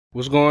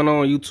What's going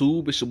on,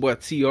 YouTube? It's your boy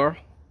TR.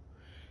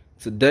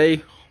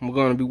 Today I'm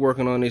going to be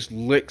working on this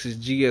Lexus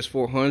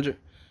GS400.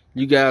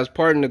 You guys,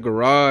 pardon the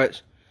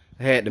garage.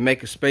 I had to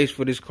make a space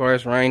for this car.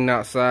 It's raining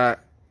outside,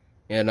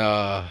 and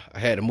I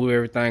had to move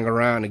everything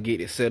around to get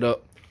it set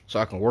up so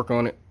I can work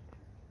on it.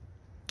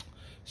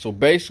 So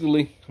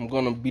basically, I'm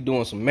going to be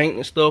doing some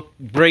maintenance stuff,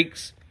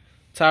 brakes,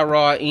 tie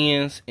rod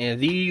ends, and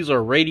these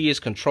are radius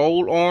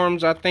control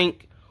arms, I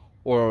think,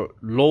 or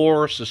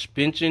lower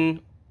suspension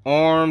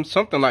arms,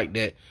 something like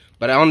that.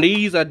 But on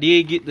these, I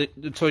did get the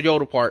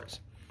Toyota parts.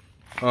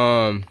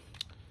 And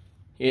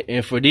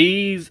for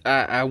these,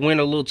 I went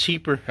a little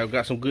cheaper. I've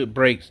got some good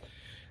brakes.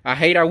 I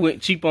hate I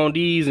went cheap on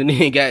these and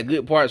then got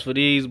good parts for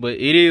these, but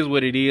it is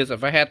what it is.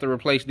 If I have to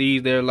replace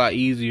these, they're a lot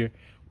easier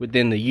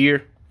within the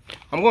year.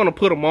 I'm going to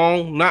put them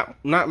on, not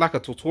like a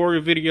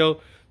tutorial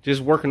video,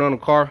 just working on the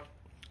car.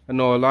 I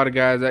know a lot of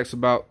guys ask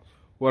about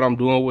what I'm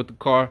doing with the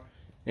car.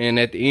 And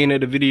at the end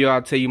of the video,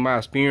 I'll tell you my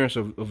experience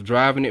of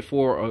driving it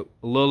for a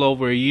little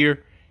over a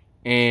year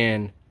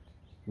and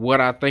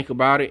what I think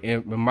about it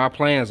and my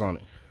plans on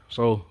it.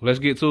 So let's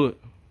get to it.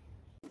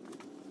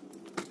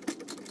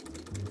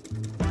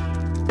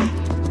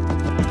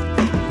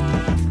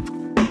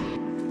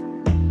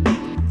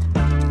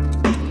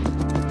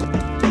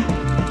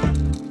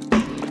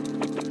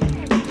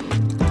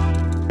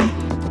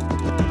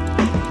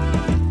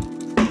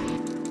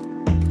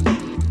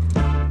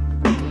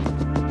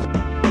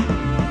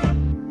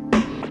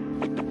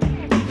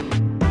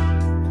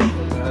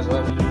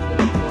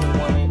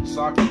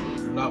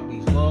 Knock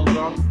these lugs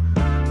off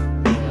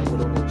and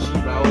with a little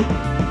cheap out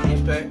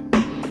impact.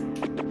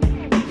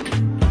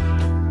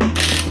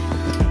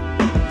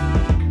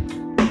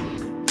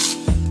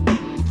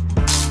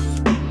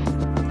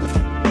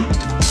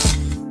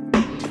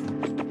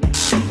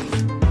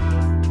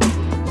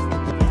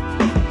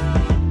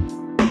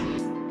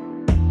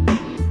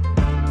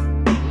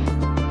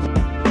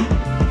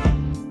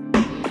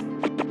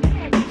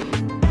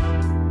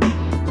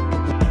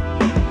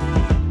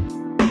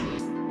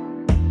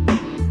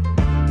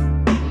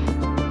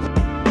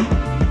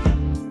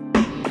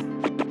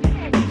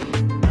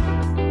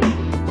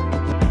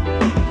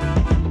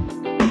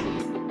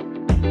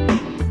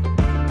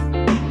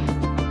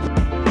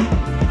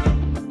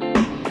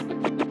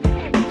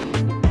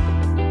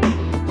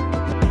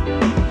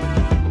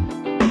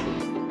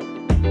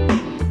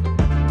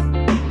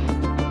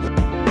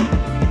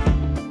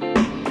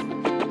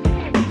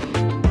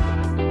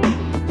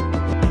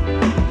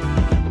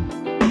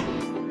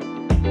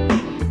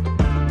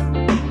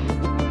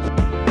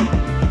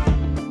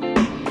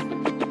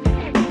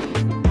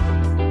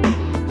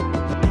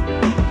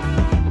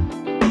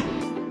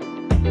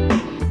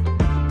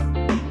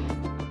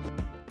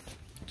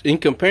 In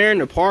comparing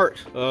the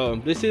parts,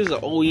 this is an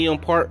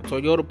OEM part,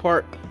 Toyota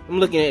part. I'm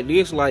looking at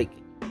this like,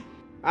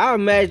 I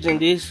imagine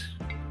this,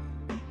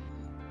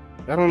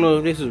 I don't know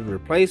if this is a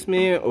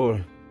replacement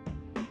or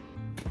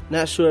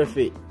not sure if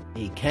it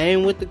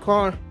came with the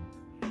car.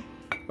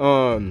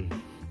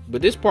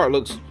 But this part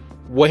looks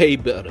way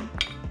better.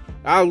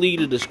 I'll leave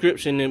the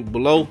description in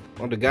below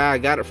on the guy I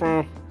got it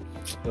from.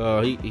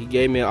 He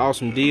gave me an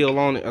awesome deal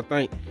on it, I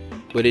think.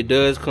 But it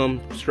does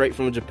come straight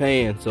from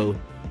Japan, so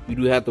you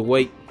do have to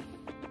wait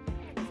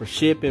for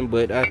shipping.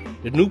 But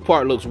the new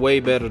part looks way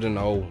better than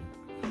the old.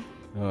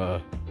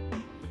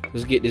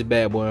 Let's get this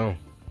bad boy on.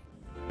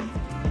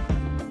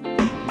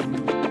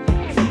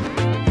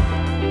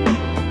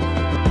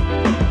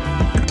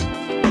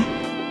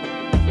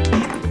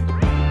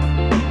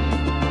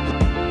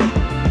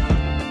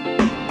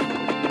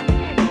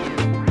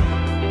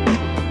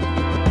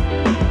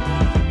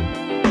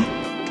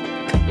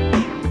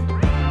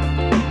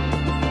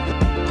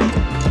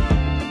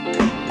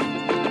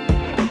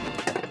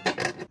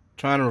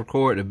 Trying to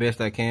record the best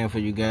I can for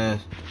you guys.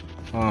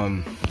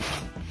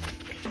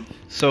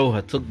 So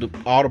I took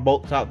all the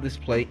bolts out this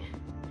plate,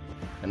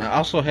 and I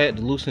also had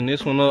to loosen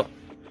this one up,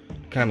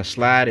 kind of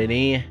slide it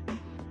in.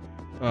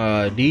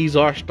 These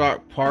are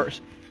stock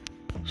parts,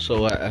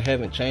 so I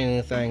haven't changed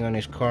anything on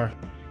this car,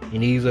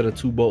 and these are the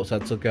two bolts I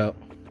took out.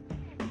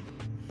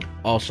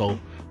 Also,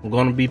 I'm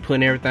going to be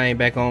putting everything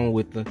back on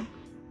with a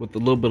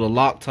little bit of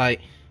Loctite,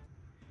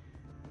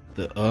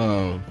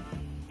 the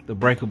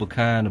breakable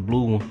kind, the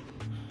blue one.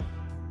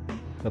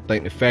 I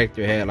think the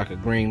factory had like a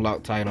green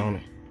Loctite on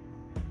it.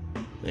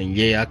 And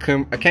yeah, I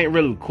can't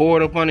really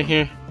record up under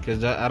here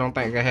because I don't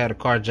think I had the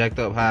car jacked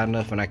up high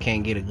enough and I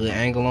can't get a good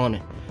angle on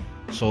it.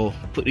 So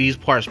put these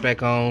parts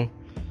back on,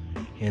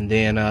 and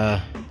then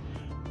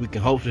we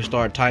can hopefully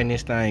start tightening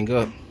this thing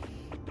up,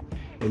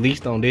 at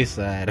least on this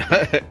side.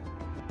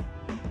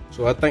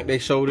 So I think they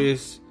showed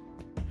this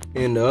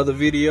in the other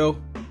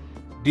video.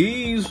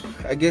 These,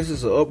 I guess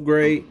it's an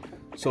upgrade.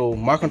 So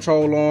my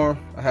control arm,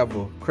 I have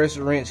a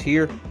crescent wrench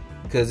here,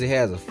 because it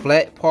has a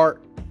flat part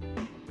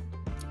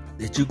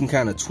that you can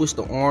kind of twist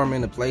the arm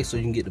into place so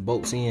you can get the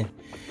bolts in.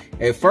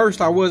 At first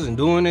I wasn't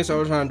doing this, I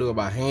was trying to do it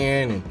by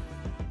hand and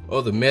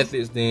other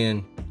methods.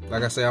 Then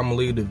like I said, I'm gonna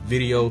leave the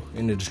video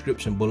in the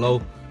description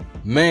below.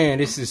 Man,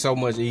 this is so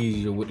much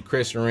easier with the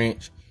crescent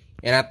wrench.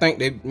 And I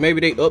think maybe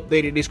they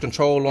updated this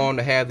control arm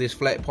to have this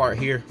flat part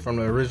here from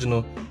the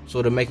original,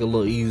 so to make it a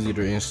little easier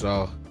to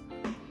install.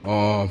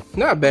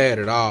 Not bad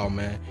at all,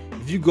 man.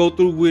 If you go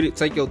through with it,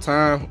 take your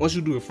time. Once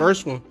you do the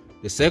first one,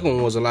 the second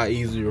one was a lot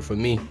easier for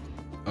me.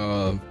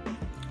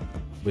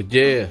 But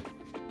yeah,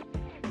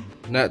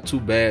 not too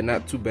bad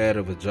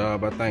of a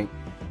job. I think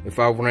if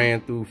I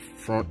ran through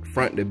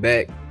front to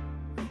back,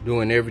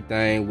 doing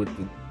everything with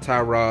the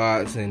tie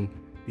rods and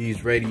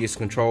these radius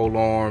control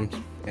arms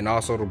and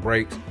also the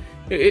brakes,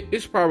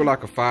 it's probably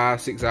like a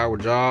 5-6 hour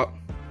job.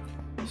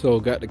 So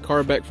got the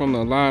car back from the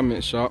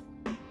alignment shop.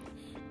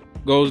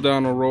 Goes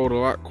down the road a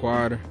lot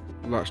quieter,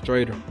 a lot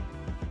straighter.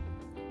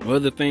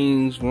 Other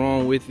things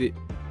wrong with it,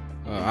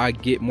 I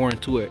get more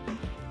into it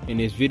in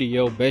this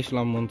video. Basically,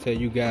 I'm gonna tell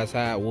you guys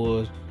how it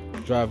was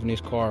driving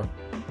this car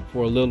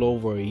for a little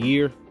over a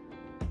year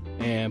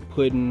and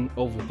putting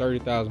over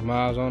 30,000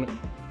 miles on it.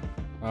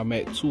 I'm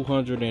at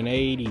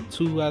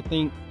 282, I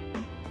think,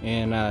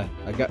 and I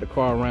got the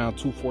car around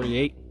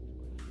 248,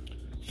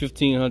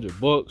 1,500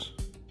 bucks,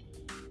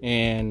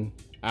 and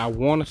I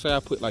want to say I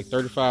put like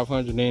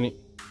 3,500 in it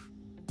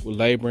with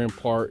labor and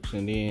parts,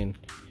 and then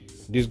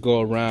this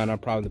go around I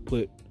probably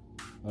put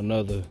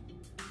another,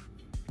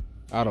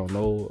 I don't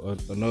know,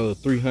 another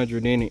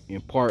 300 in it in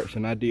parts,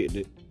 and I did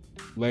the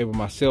labor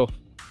myself,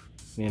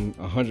 and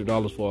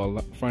 $100 for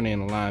a front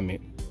end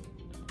alignment.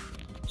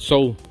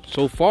 So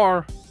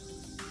far,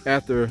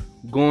 after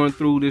going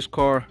through this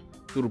car,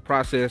 through the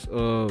process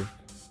of,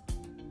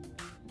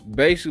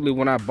 basically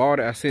when I bought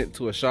it, I sent it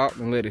to a shop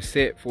and let it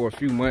sit for a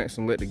few months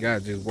and let the guy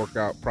just work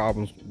out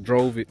problems.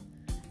 Drove it,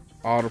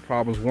 all the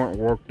problems weren't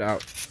worked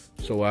out,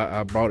 so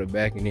I brought it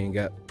back and then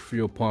got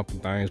fuel pump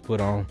and things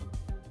put on.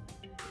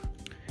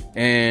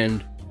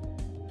 And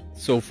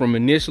so from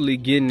initially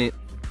getting it,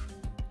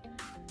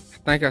 I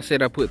think I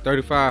said I put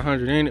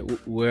 3,500 in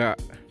it, where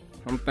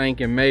I'm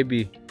thinking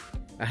maybe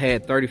I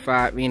had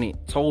 35 in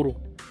it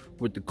total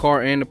with the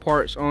car and the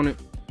parts on it.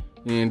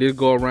 And this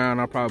go around,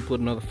 I'll probably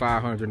put another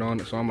 500 on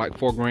it, so I'm like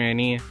 4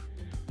 grand in.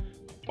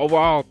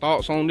 Overall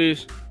thoughts on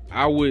this,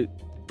 I would,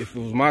 if it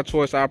was my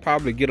choice, I'd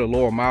probably get a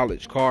lower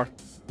mileage car.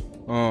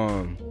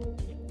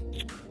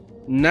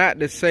 Not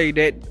to say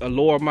that a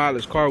lower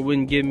mileage car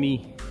wouldn't give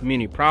me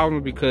many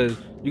problems, because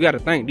you got to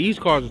think, these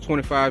cars are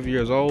 25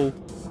 years old.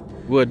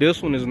 Well,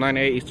 this one is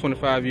 98, it's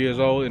 25 years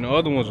old, and the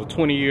other ones are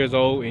 20 years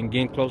old and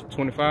getting close to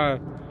 25.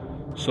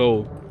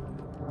 So,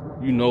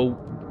 you know,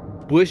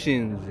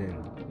 bushings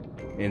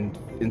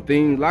and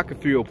things like a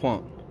fuel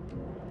pump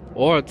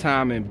or a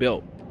timing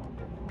belt,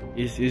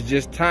 it's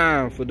just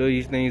time for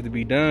these things to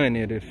be done.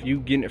 And if you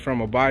getting it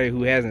from a buyer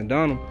who hasn't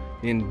done them,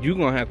 then you're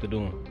gonna have to do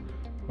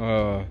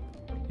them.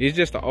 It's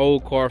just an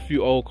old car, a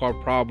few old car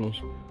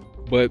problems.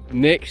 But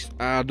next,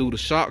 I'll do the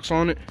shocks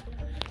on it.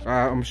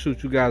 I'm gonna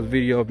shoot you guys a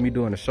video of me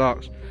doing the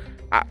shocks.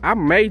 I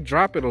may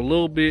drop it a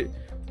little bit,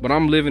 but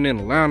I'm living in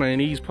Atlanta,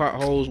 and these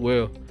potholes,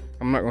 well,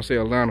 I'm not gonna say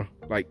Atlanta,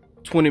 like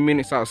 20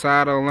 minutes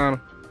outside of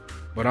Atlanta,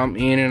 but I'm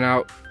in and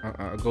out.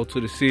 I go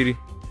to the city,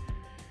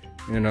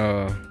 and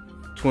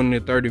 20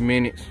 to 30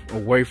 minutes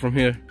away from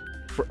here,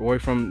 away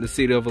from the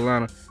city of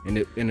Atlanta, and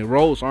the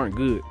roads aren't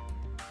good.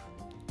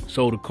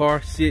 So the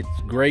car sits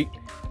great.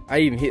 I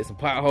even hit some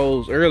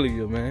potholes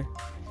earlier, man,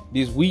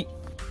 this week.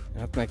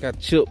 I think I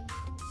took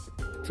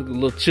a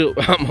little chip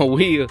out my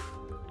wheel.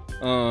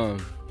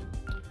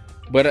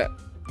 But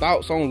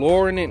thoughts on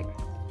lowering it,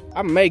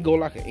 I may go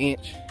like an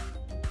inch.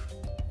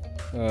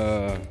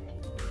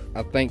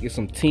 I think it's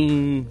some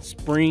Team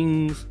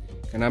Springs,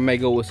 and I may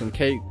go with some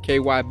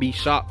KYB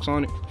shocks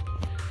on it.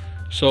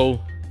 So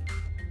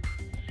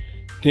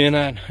then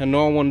I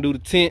know I want to do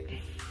the tint,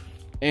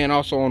 and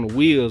also on the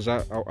wheels,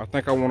 I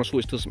think I want to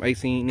switch to some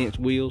 18-inch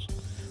wheels.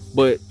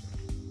 But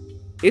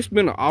it's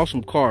been an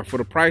awesome car. For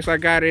the price I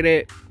got it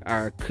at,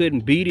 I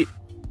couldn't beat it.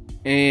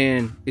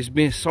 And it's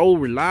been so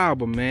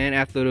reliable, man.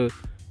 After the,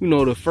 you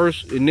know, the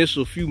first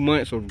initial few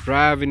months of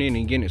driving it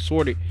and getting it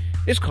sorted,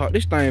 this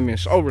thing been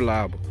so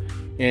reliable.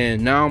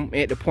 And now I'm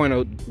at the point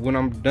of, when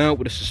I'm done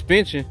with the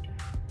suspension,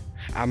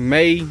 I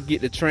may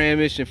get the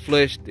transmission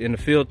flushed and the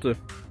filter,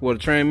 well, the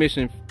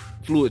transmission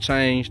fluid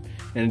changed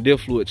and the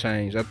diff fluid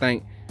changed. I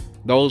think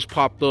those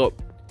popped up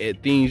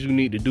at things you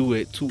need to do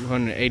at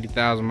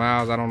 280,000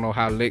 miles. I don't know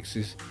how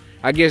Lexus,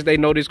 I guess they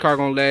know this car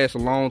gonna last a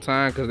long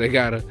time because they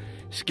got a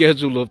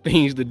schedule of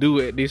things to do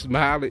at this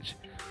mileage.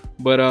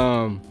 But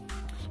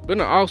been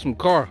an awesome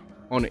car.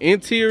 On the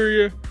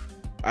interior,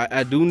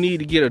 I do need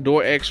to get a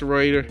door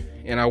actuator,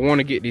 and I want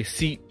to get this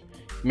seat,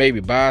 maybe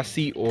buy a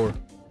seat or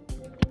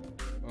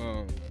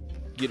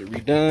get it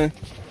redone.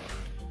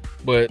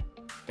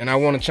 And I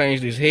want to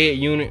change this head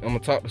unit. I'm gonna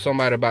talk to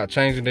somebody about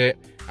changing that.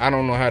 I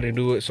don't know how to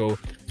do it, so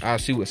I'll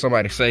see what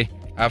somebody say.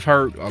 I've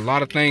heard a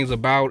lot of things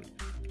about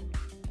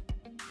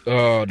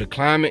the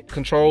climate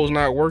controls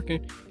not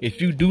working.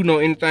 If you do know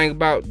anything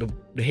about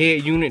the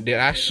head unit that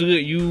I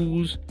should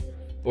use,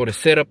 or the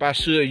setup I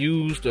should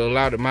use to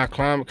allow my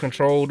climate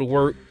control to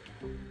work,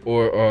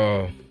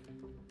 or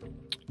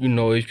you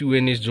know, if you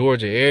in this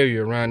Georgia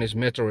area, around this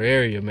metro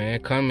area, man,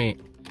 comment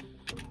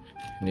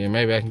Then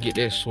maybe I can get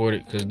that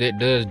sorted, because that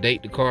does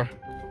date the car.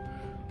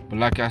 But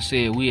like I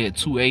said, we at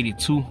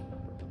 282.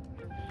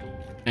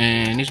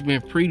 And it's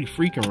been pretty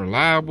freaking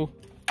reliable.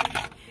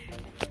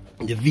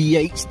 The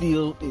V8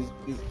 still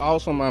is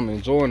awesome. I'm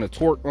enjoying the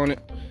torque on it.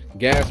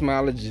 Gas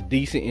mileage is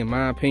decent in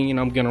my opinion.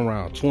 I'm getting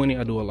around 20.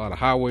 I do a lot of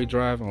highway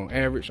drive on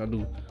average.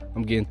 I'm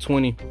getting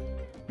 20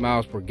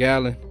 miles per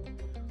gallon.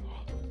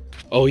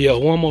 Oh yeah,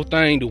 one more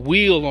thing. The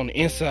wheel on the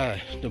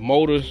inside, the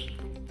motors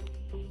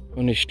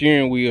on the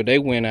steering wheel, they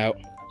went out.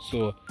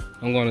 So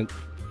I'm gonna,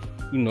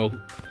 you know,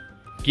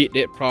 get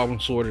that problem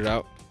sorted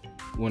out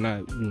when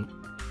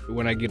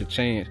I get a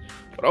chance.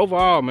 But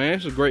overall, man,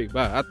 it's a great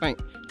buy. I think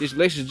this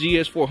Lexus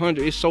GS400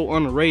 is so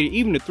underrated.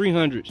 Even the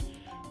 300s,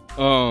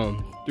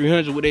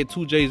 300 with that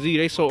 2JZ,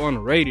 they so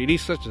underrated.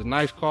 It's such a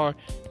nice car.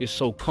 It's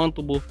so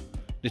comfortable.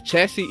 The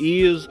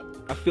chassis is,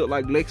 I feel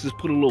like Lexus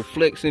put a little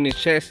flex in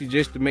its chassis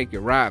just to make it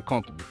ride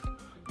comfortable.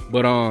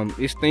 But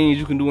it's things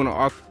you can do in the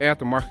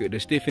aftermarket to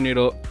stiffen it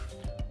up.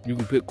 You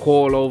can put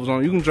coilovers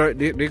on. You can drive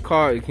that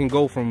car. It can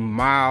go from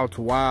mile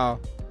to mile.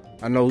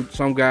 I know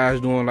some guys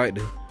doing like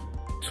the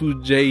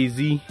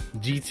 2JZ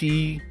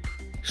GT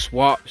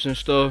swaps and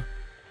stuff.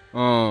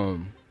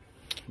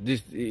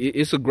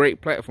 It's a great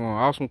platform,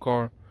 awesome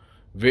car,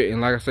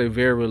 and like I say,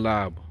 very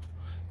reliable.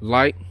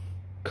 Like,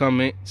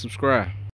 comment, subscribe.